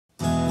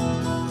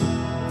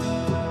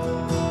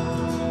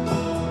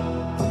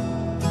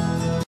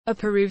A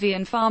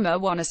Peruvian farmer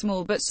won a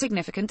small but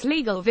significant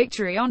legal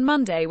victory on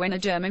Monday when a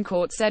German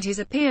court said his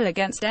appeal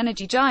against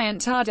energy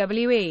giant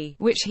RWE,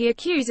 which he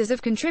accuses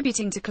of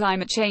contributing to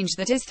climate change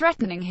that is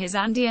threatening his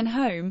Andean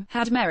home,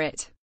 had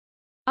merit.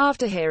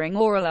 After hearing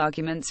oral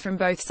arguments from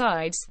both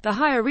sides, the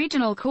higher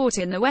regional court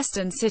in the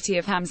western city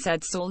of Ham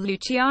said Saul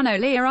Luciano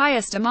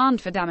Learia's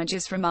demand for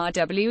damages from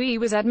RWE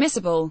was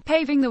admissible,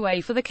 paving the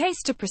way for the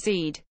case to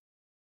proceed.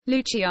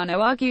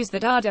 Luciano argues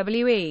that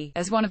RWE,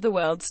 as one of the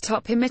world's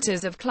top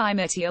emitters of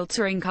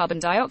climate-altering carbon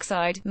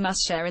dioxide,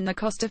 must share in the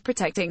cost of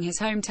protecting his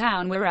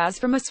hometown, whereas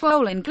from a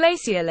swollen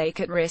glacier lake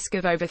at risk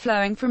of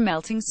overflowing from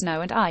melting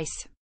snow and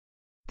ice.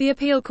 The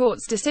appeal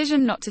court's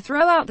decision not to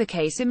throw out the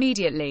case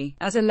immediately,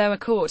 as a lower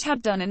court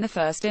had done in the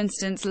first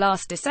instance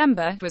last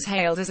December, was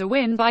hailed as a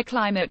win by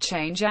climate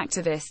change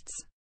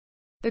activists.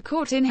 The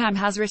court in Ham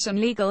has written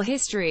legal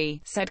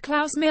history, said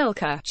Klaus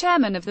Milke,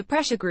 chairman of the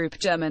pressure group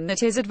German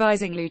that is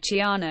advising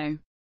Luciano.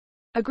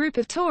 A group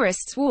of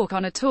tourists walk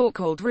on a tour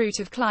called Route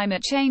of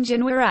Climate Change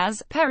in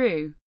Huaraz,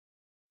 Peru.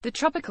 The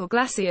tropical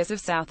glaciers of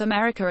South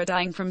America are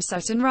dying from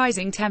sudden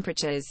rising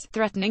temperatures,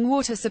 threatening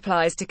water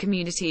supplies to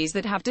communities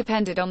that have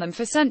depended on them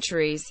for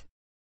centuries.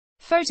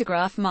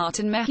 Photograph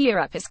Martin Mejia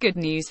up. It's good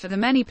news for the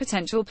many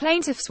potential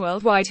plaintiffs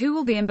worldwide who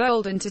will be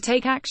emboldened to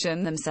take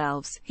action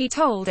themselves, he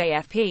told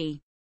AFP.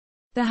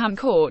 The Ham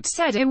court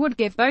said it would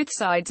give both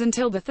sides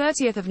until the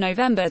 30th of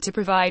November to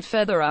provide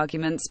further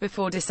arguments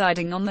before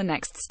deciding on the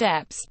next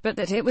steps, but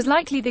that it was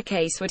likely the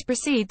case would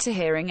proceed to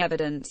hearing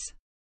evidence.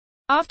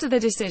 After the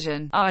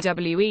decision,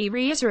 RWE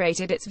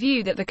reiterated its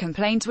view that the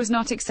complaint was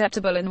not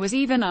acceptable and was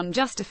even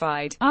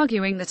unjustified,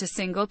 arguing that a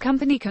single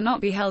company cannot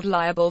be held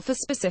liable for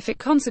specific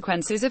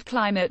consequences of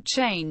climate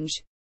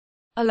change.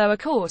 A lower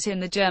court in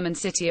the German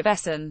city of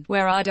Essen,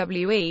 where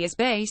RWE is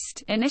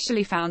based,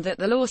 initially found that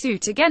the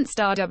lawsuit against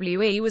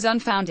RWE was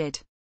unfounded.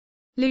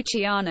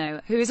 Luciano,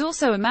 who is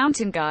also a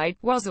mountain guide,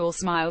 was all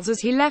smiles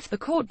as he left the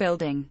court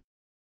building.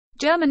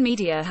 German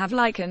media have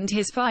likened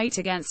his fight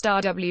against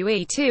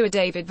RWE to a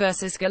David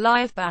versus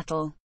Goliath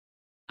battle.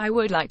 I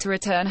would like to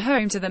return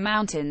home to the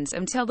mountains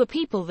and tell the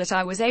people that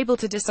I was able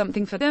to do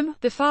something for them,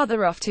 the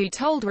father of two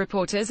told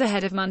reporters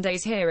ahead of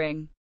Monday's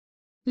hearing.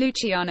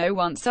 Luciano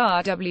wants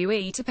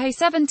RWE to pay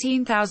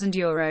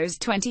 €17,000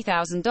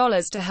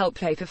 $20,000 to help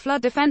pay for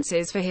flood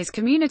defenses for his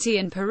community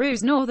in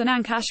Peru's northern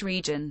Ancash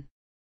region.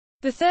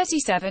 The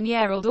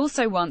 37-year-old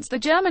also wants the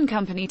German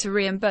company to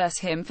reimburse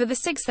him for the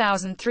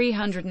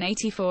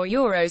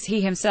 €6,384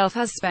 he himself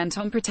has spent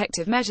on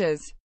protective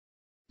measures.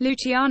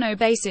 Luciano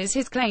bases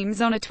his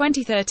claims on a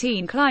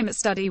 2013 climate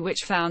study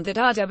which found that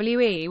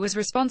RWE was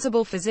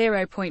responsible for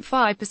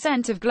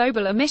 0.5% of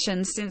global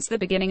emissions since the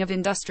beginning of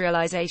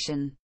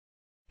industrialization.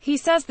 He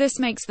says this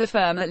makes the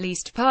firm at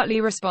least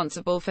partly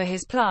responsible for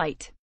his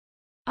plight.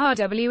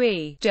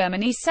 RWE,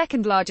 Germany's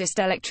second-largest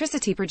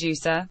electricity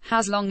producer,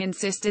 has long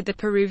insisted the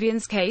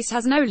Peruvian's case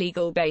has no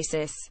legal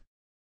basis.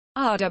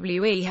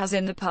 RWE has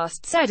in the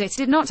past said it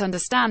did not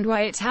understand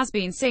why it has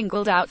been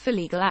singled out for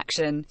legal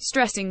action,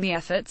 stressing the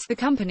efforts the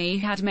company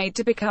had made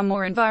to become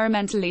more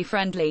environmentally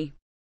friendly,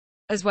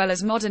 as well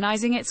as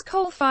modernizing its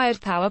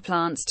coal-fired power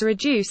plants to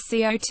reduce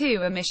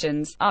CO2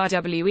 emissions.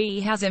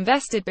 RWE has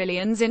invested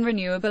billions in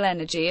renewable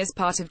energy as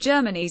part of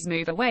Germany's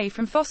move away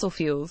from fossil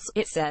fuels,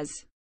 it says.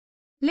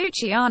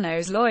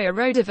 Luciano's lawyer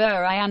Rhoda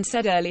Verayan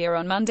said earlier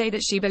on Monday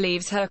that she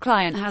believes her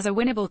client has a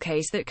winnable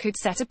case that could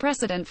set a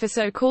precedent for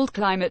so-called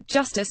climate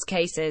justice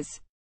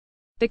cases.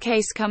 The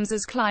case comes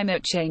as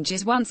climate change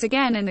is once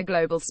again in the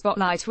global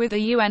spotlight, with the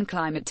UN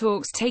climate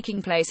talks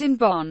taking place in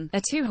Bonn,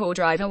 a two-hour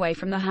drive away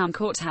from the Ham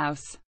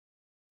courthouse.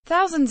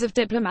 Thousands of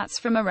diplomats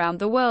from around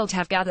the world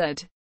have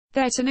gathered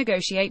there to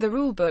negotiate the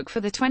rulebook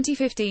for the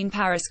 2015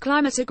 Paris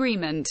Climate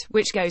Agreement,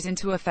 which goes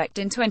into effect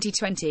in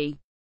 2020.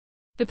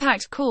 The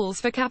pact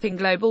calls for capping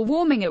global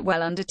warming at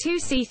well under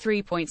 2°C,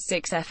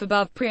 3.6°F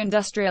above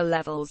pre-industrial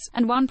levels,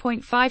 and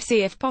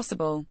 1.5°C if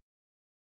possible.